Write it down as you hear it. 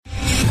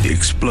The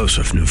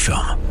explosive new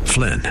film,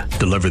 Flynn,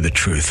 deliver the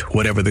truth,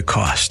 whatever the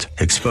cost,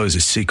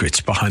 exposes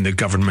secrets behind the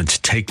government's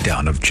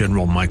takedown of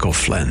General Michael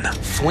Flynn.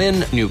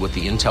 Flynn knew what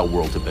the intel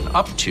world had been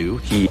up to.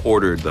 He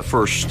ordered the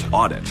first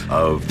audit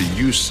of the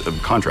use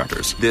of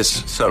contractors.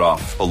 This set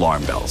off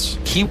alarm bells.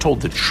 He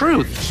told the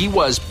truth. He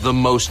was the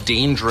most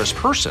dangerous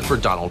person for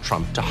Donald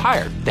Trump to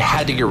hire. They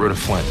had to get rid of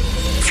Flynn.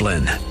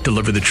 Flynn,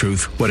 deliver the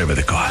truth, whatever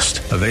the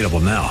cost. Available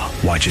now.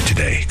 Watch it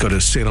today. Go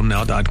to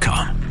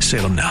salemnow.com.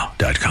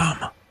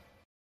 salemnow.com.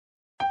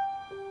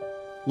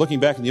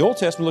 Looking back in the Old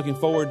Testament, looking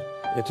forward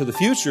to the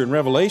future in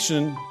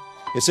Revelation,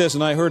 it says,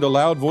 "And I heard a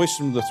loud voice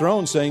from the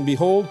throne saying,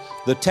 Behold,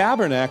 the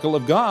tabernacle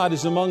of God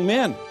is among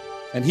men,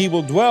 and he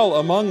will dwell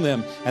among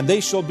them, and they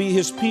shall be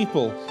his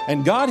people,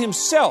 and God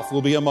himself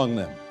will be among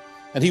them.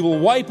 And he will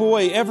wipe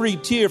away every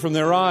tear from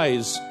their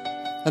eyes,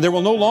 and there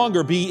will no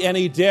longer be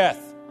any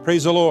death."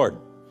 Praise the Lord.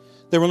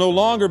 "There will no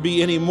longer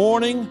be any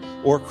mourning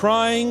or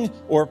crying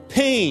or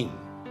pain,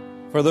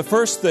 for the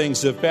first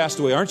things have passed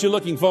away." Aren't you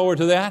looking forward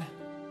to that?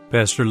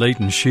 Pastor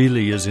Leighton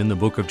Sheely is in the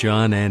book of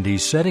John, and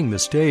he's setting the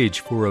stage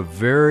for a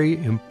very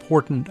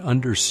important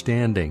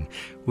understanding,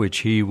 which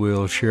he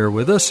will share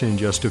with us in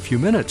just a few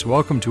minutes.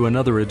 Welcome to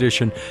another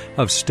edition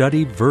of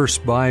Study Verse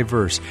by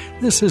Verse.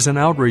 This is an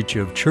outreach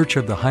of Church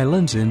of the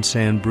Highlands in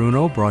San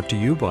Bruno, brought to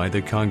you by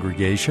the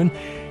congregation.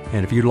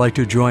 And if you'd like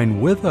to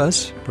join with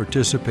us,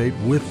 participate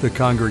with the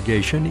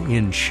congregation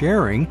in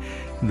sharing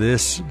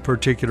this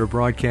particular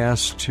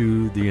broadcast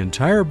to the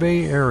entire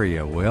Bay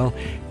Area, well,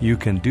 you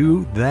can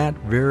do that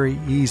very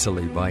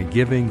easily by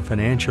giving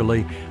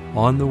financially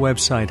on the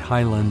website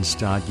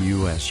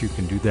highlands.us. You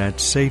can do that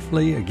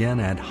safely, again,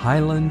 at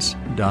highlands.us.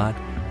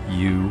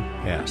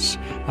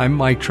 I'm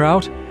Mike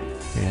Trout,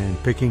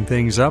 and picking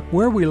things up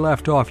where we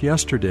left off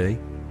yesterday,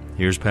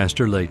 here's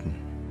Pastor Leighton.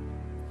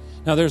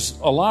 Now, there's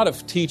a lot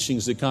of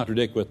teachings that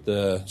contradict what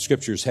the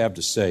Scriptures have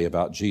to say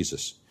about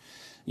Jesus.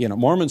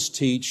 Mormons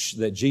teach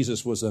that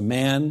Jesus was a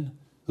man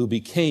who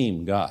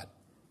became God.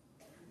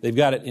 They've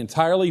got it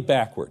entirely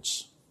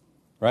backwards,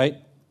 right?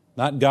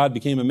 Not God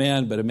became a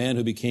man, but a man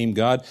who became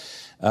God.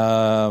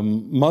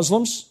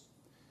 Muslims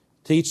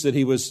teach that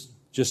he was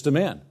just a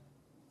man,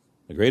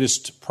 the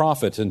greatest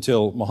prophet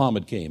until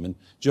Muhammad came. And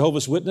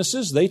Jehovah's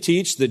Witnesses, they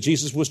teach that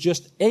Jesus was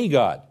just a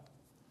God,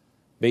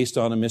 based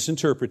on a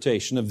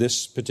misinterpretation of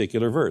this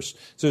particular verse.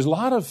 So there's a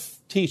lot of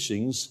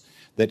teachings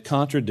that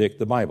contradict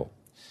the Bible.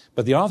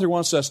 But the author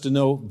wants us to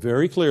know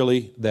very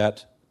clearly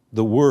that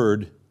the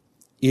Word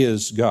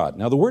is God.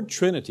 Now, the word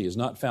Trinity is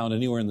not found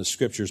anywhere in the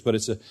Scriptures, but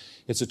it's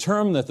a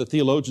term that the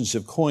theologians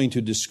have coined to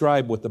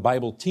describe what the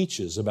Bible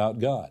teaches about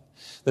God,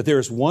 that there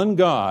is one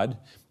God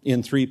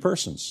in three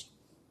persons.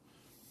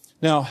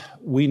 Now,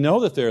 we know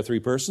that there are three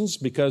persons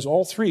because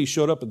all three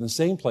showed up in the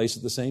same place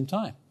at the same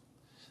time.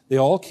 They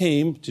all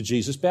came to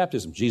Jesus'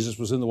 baptism. Jesus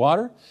was in the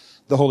water.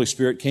 The Holy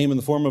Spirit came in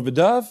the form of a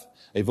dove.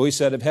 A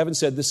voice out of heaven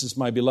said, "This is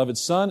my beloved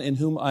Son, in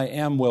whom I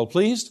am well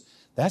pleased."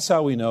 That's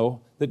how we know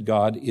that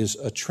God is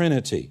a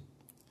Trinity.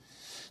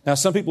 Now,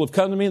 some people have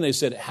come to me and they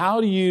said, "How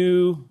do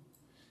you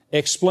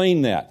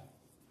explain that?"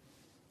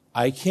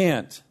 I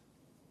can't.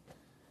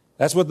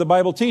 That's what the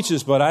Bible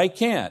teaches, but I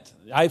can't.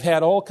 I've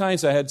had all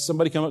kinds. I had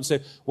somebody come up and say,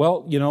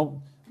 "Well,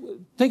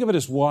 think of it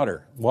as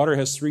water. Water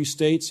has three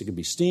states. It can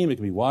be steam, it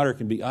can be water, it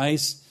can be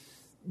ice."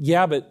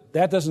 Yeah, but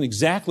that doesn't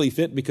exactly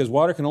fit because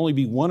water can only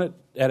be one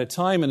at a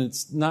time, and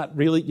it's not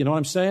really, you know what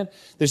I'm saying?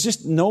 There's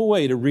just no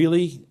way to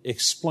really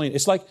explain.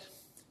 It's like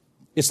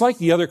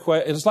another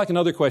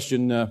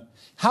question.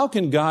 How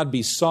can God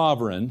be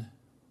sovereign,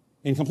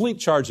 in complete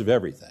charge of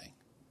everything,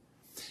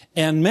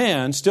 and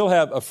man still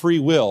have a free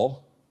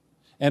will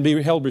and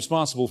be held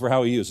responsible for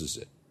how he uses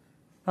it?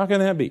 How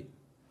can that be?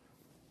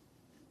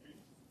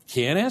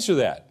 Can't answer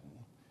that.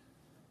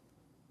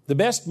 The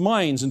best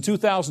minds in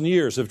 2,000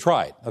 years have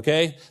tried,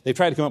 okay? They've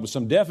tried to come up with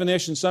some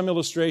definition, some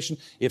illustration.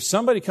 If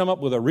somebody come up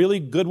with a really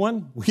good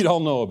one, we'd all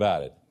know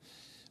about it.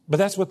 But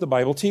that's what the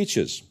Bible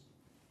teaches.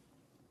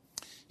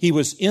 He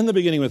was in the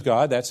beginning with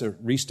God. That's a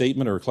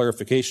restatement or a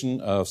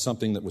clarification of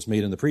something that was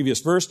made in the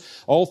previous verse.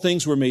 All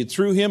things were made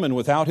through him, and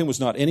without him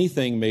was not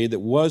anything made that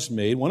was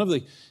made. One of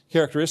the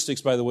characteristics,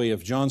 by the way,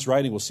 of John's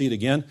writing, we'll see it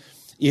again,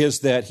 is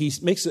that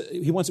when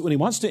he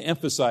wants to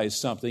emphasize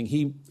something,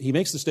 he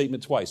makes the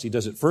statement twice. He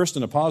does it first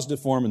in a positive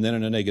form and then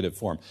in a negative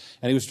form.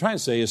 And he was trying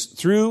to say is,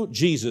 through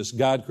Jesus,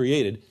 God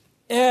created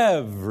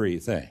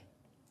everything.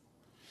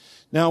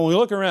 Now, when we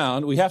look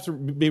around, we have to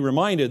be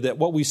reminded that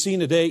what we see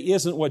today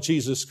isn't what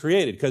Jesus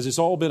created, because it's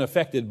all been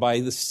affected by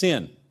the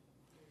sin.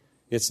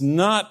 It's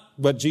not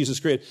what Jesus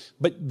created.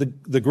 But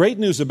the great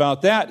news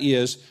about that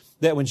is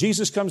that when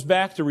Jesus comes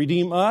back to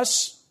redeem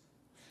us,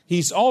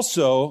 He's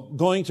also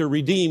going to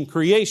redeem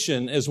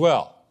creation as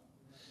well.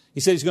 He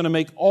said He's going to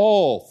make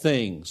all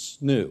things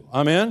new.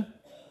 Amen?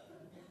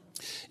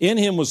 In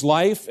Him was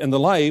life, and the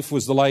life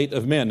was the light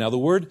of men. Now, the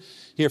word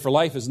here for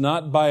life is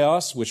not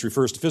bios, which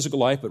refers to physical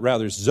life, but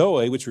rather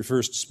zoe, which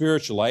refers to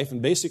spiritual life.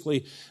 And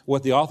basically,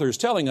 what the author is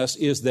telling us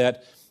is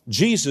that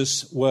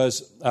Jesus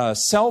was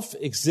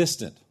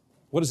self-existent.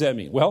 What does that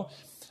mean? Well,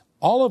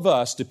 All of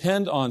us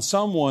depend on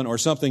someone or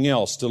something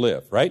else to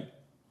live, right?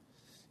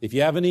 If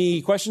you have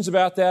any questions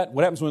about that,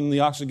 what happens when the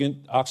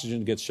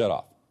oxygen gets shut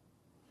off?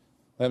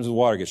 What happens if the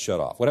water gets shut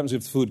off? What happens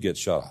if the food gets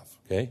shut off?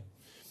 Okay?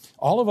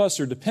 All of us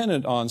are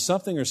dependent on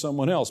something or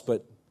someone else,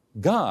 but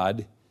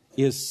God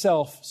is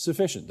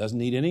self-sufficient, doesn't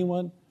need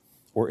anyone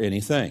or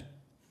anything.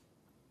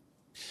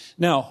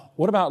 Now,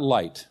 what about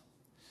light?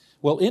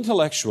 Well,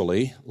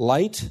 intellectually,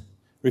 light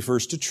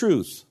refers to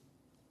truth,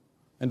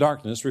 and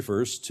darkness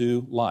refers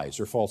to lies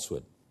or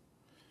falsehood.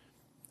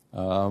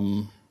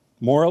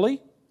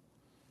 Morally,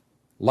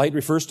 light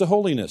refers to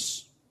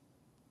holiness.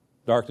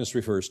 Darkness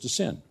refers to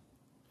sin.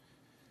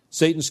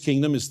 Satan's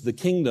kingdom is the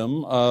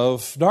kingdom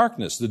of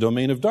darkness, the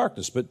domain of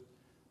darkness, but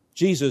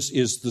Jesus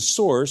is the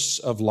source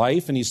of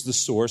life, and He's the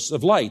source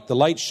of light. The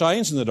light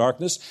shines in the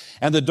darkness,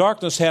 and the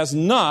darkness has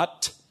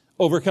not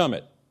overcome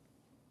it.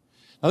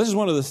 Now, this is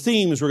one of the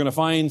themes we're going to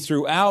find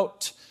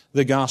throughout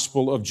the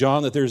Gospel of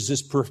John, that there's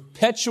this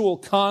perpetual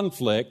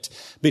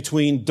conflict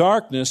between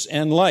darkness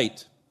and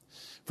light.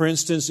 For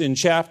instance, in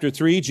chapter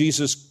 3,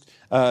 Jesus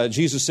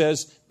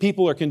says,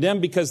 people are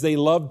condemned because they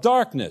love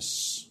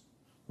darkness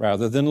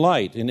rather than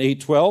light. In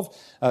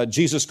 8:12,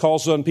 Jesus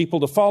calls on people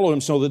to follow Him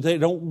so that they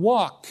don't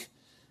walk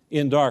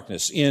in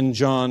darkness. In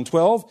John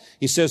 12,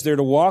 He says they're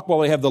to walk while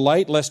they have the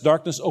light, lest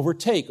darkness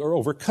overtake or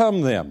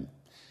overcome them.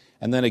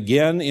 And then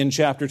again in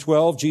chapter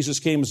 12, Jesus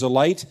came as a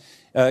light,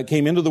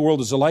 came into the world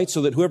as a light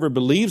so that whoever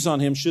believes on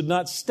Him should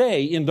not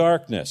stay in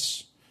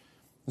darkness.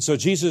 And so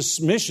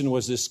Jesus' mission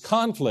was this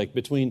conflict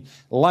between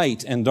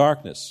light and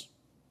darkness.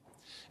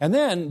 And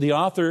then the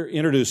author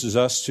introduces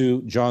us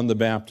to John the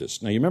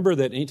Baptist. Now you remember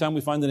that anytime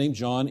we find the name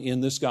John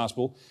in this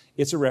gospel,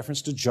 it's a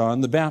reference to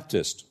John the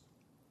Baptist.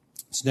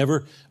 It's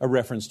never a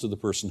reference to the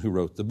person who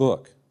wrote the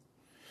book.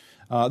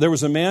 There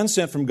was a man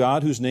sent from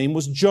God whose name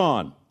was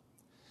John.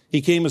 He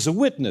came as a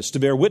witness to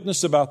bear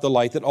witness about the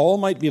light that all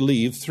might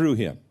believe through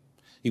him.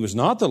 He was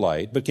not the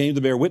light, but came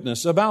to bear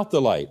witness about the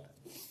light.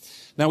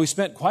 Now, we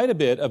spent quite a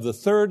bit of the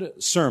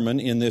third sermon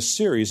in this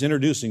series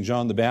introducing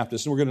John the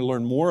Baptist, and we're going to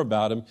learn more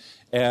about him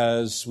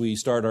as we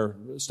start our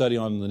study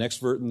on the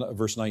next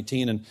verse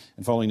 19 and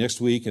following next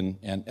week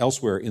and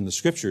elsewhere in the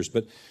Scriptures.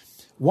 But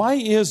why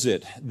is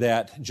it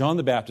that John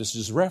the Baptist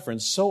is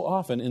referenced so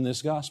often in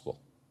this gospel?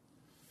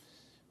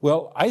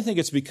 Well, I think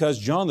it's because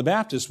John the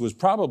Baptist was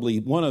probably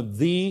one of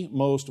the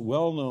most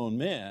well-known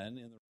men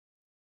in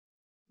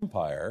the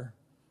empire,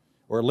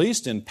 or at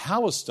least in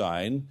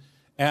Palestine,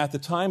 at the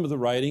time of the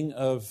writing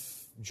of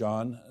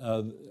John,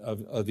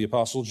 of the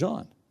Apostle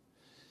John.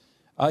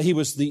 He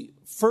was the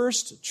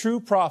first true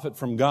prophet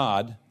from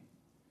God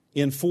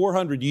in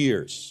 400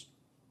 years.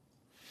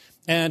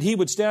 And he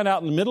would stand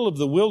out in the middle of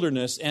the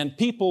wilderness, and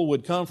people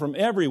would come from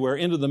everywhere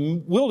into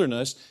the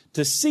wilderness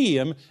to see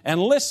him and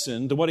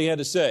listen to what he had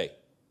to say.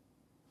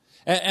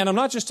 And I'm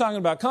not just talking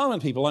about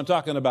common people. I'm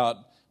talking about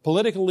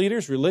political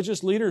leaders,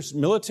 religious leaders,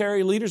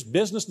 military leaders,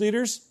 business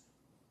leaders.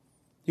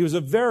 He was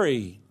a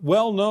very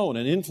well-known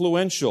and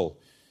influential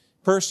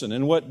person.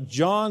 And what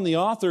John, the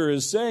author,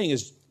 is saying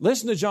is,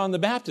 listen to John the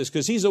Baptist,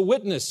 because he's a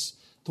witness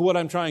to what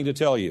I'm trying to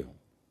tell you.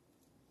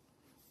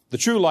 The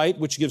true light,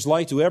 which gives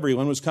light to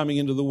everyone, was coming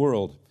into the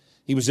world.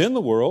 He was in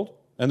the world,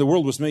 and the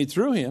world was made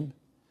through him,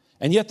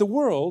 and yet the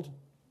world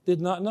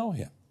did not know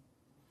him.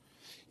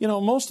 You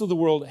know, most of the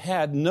world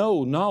had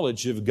no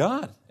knowledge of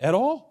God at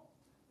all.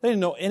 They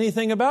didn't know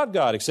anything about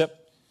God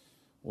except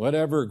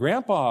whatever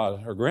grandpa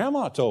or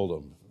grandma told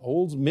them,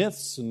 old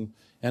myths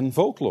and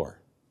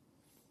folklore.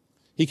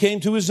 He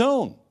came to his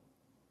own,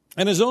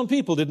 and his own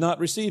people did not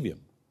receive him.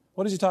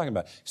 What is he talking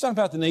about? He's talking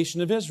about the nation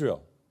of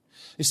Israel.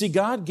 You see,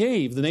 God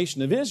gave the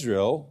nation of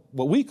Israel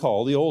what we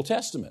call the Old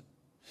Testament.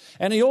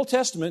 And in the Old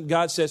Testament,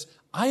 God says,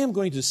 I am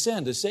going to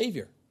send a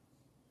Savior.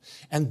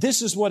 And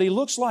this is what he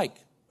looks like.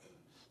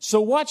 So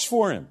watch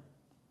for him.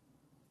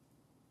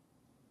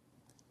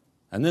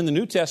 And then the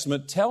New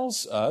Testament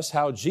tells us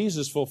how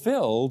Jesus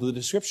fulfilled the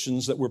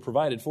descriptions that were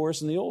provided for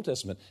us in the Old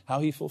Testament, how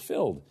he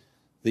fulfilled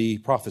the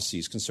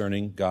prophecies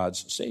concerning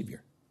God's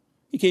Savior.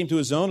 He came to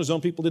his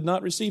own people did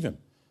not receive him.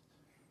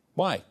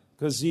 Why?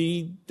 Because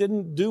he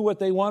didn't do what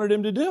they wanted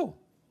him to do.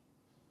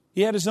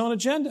 He had his own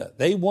agenda.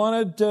 They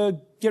wanted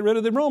to get rid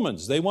of the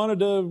Romans. They wanted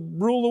to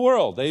rule the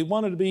world. They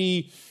wanted to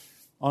be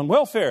on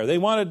welfare. They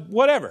wanted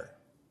whatever.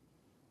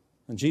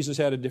 And Jesus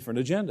had a different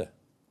agenda.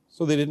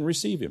 So they didn't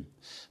receive him.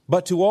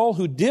 But to all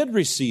who did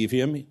receive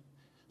him,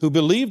 who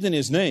believed in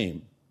his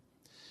name,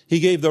 he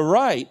gave the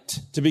right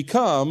to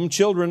become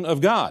children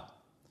of God,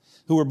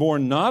 who were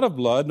born not of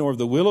blood, nor of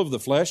the will of the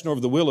flesh, nor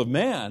of the will of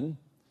man,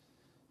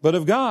 but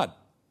of God.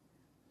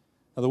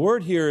 Now, the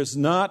word here is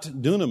not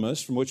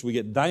dunamis, from which we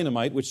get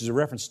dynamite, which is a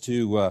reference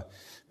to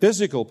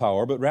physical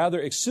power, but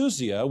rather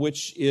exousia,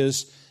 which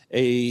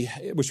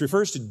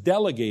refers to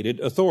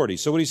delegated authority.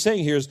 So what he's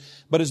saying here is,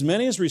 but as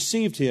many as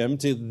received him,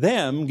 to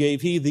them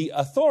gave he the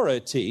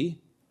authority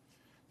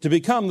to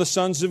become the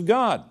sons of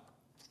God.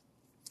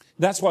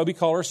 That's why we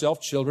call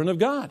ourselves children of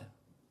God,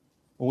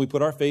 when we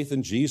put our faith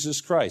in Jesus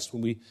Christ,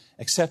 when we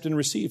accept and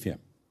receive him.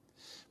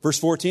 Verse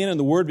 14, and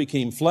the Word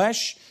became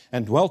flesh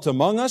and dwelt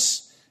among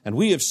us, And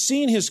we have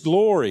seen his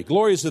glory.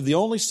 Glory is of the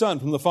only Son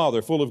from the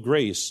Father, full of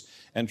grace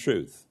and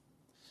truth.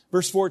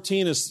 Verse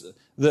 14 is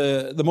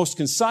the most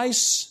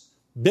concise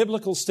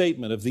biblical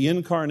statement of the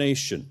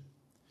incarnation.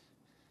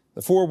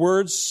 The 4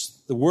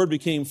 words, the Word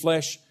became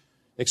flesh,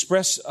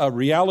 express a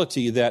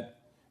reality that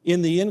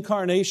in the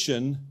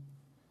incarnation,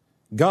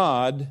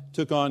 God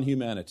took on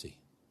humanity.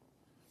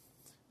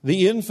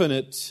 The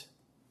infinite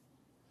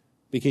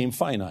became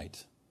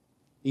finite.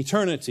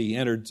 Eternity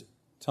entered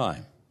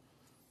time.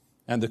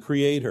 And the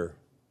Creator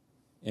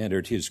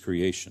entered his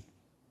creation.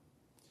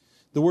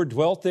 The word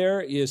dwelt there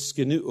is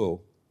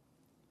skenuo,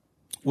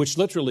 which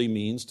literally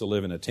means to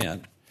live in a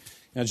tent.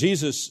 Now,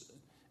 Jesus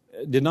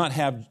did not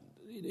have,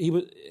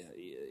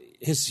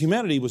 his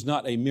humanity was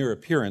not a mere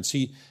appearance.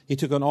 He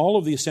took on all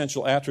of the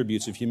essential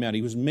attributes of humanity.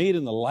 He was made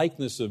in the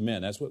likeness of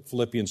men. That's what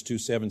Philippians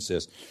 2:7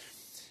 says.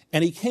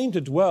 And he came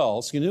to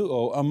dwell,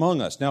 skenuo,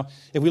 among us. Now,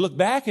 if we look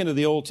back into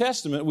the Old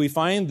Testament, we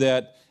find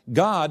that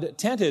God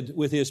tented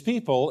with his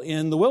people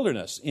in the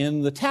wilderness,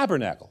 in the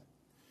tabernacle.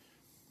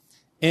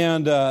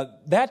 And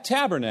that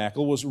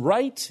tabernacle was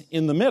right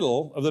in the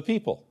middle of the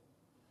people.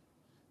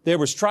 There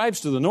were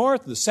tribes to the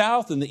north, the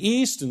south, and the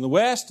east, and the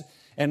west.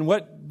 And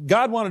what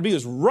God wanted to be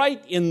was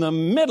right in the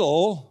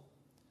middle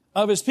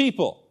of his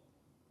people.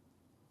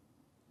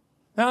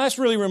 Now, that's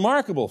really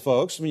remarkable,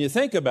 folks, when you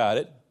think about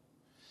it.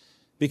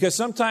 Because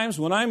sometimes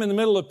when I'm in the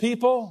middle of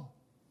people,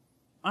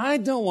 I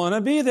don't want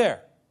to be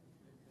there.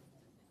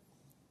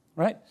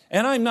 Right?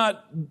 And I'm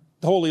not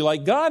holy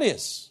like God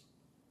is.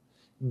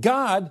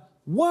 God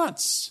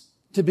wants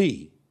to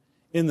be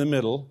in the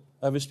middle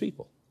of his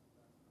people.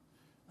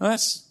 Now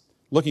that's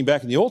looking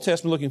back in the Old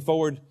Testament, looking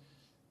forward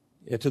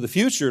to the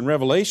future. In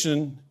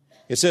Revelation,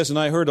 it says, "And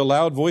I heard a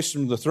loud voice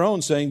from the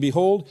throne saying,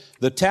 Behold,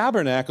 the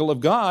tabernacle of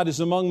God is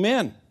among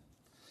men,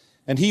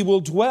 and he will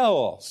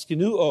dwell,"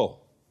 skenuo,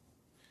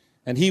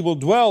 "and he will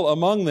dwell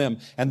among them,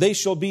 and they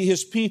shall be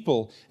his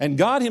people, and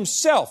God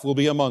himself will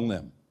be among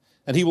them.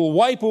 And he will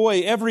wipe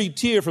away every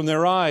tear from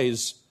their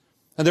eyes,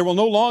 and there will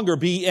no longer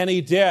be any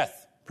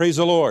death." Praise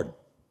the Lord.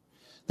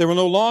 "There will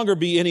no longer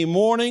be any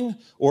mourning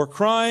or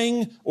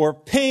crying or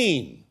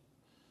pain,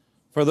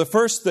 for the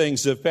first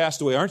things have passed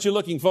away." Aren't you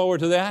looking forward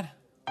to that?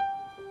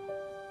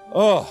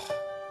 Oh,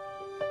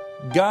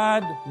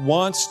 God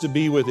wants to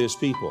be with his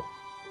people.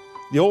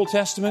 The Old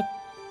Testament,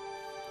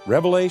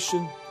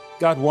 Revelation,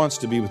 God wants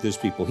to be with his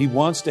people. He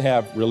wants to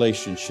have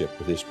relationship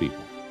with his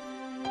people.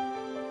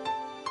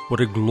 What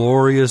a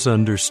glorious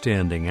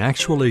understanding.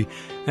 Actually,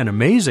 an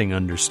amazing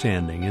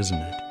understanding, isn't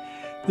it?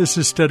 This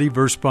is Study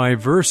Verse by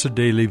Verse, a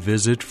daily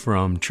visit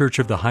from Church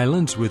of the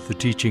Highlands with the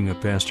teaching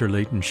of Pastor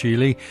Leighton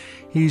Sheely.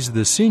 He's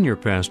the senior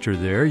pastor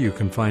there. You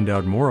can find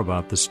out more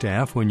about the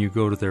staff when you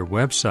go to their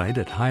website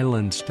at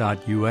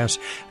highlands.us.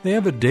 They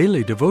have a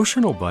daily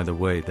devotional, by the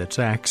way, that's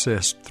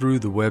accessed through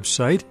the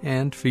website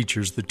and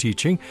features the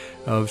teaching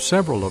of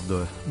several of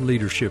the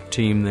leadership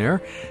team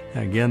there.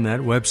 Again,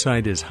 that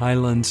website is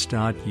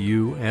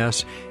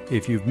highlands.us.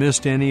 If you've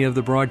missed any of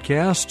the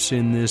broadcasts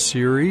in this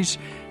series,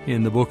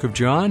 in the book of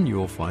John,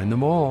 you'll find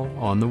them all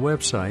on the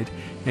website.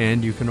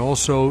 And you can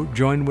also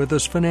join with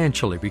us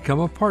financially, become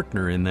a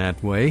partner in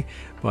that way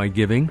by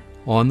giving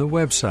on the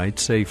website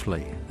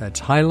safely.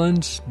 That's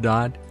highlands.us.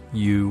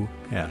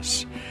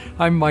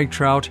 I'm Mike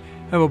Trout.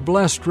 Have a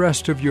blessed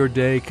rest of your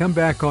day. Come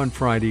back on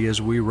Friday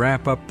as we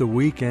wrap up the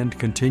week and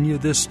continue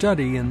this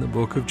study in the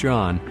book of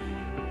John,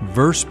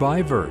 verse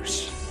by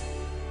verse.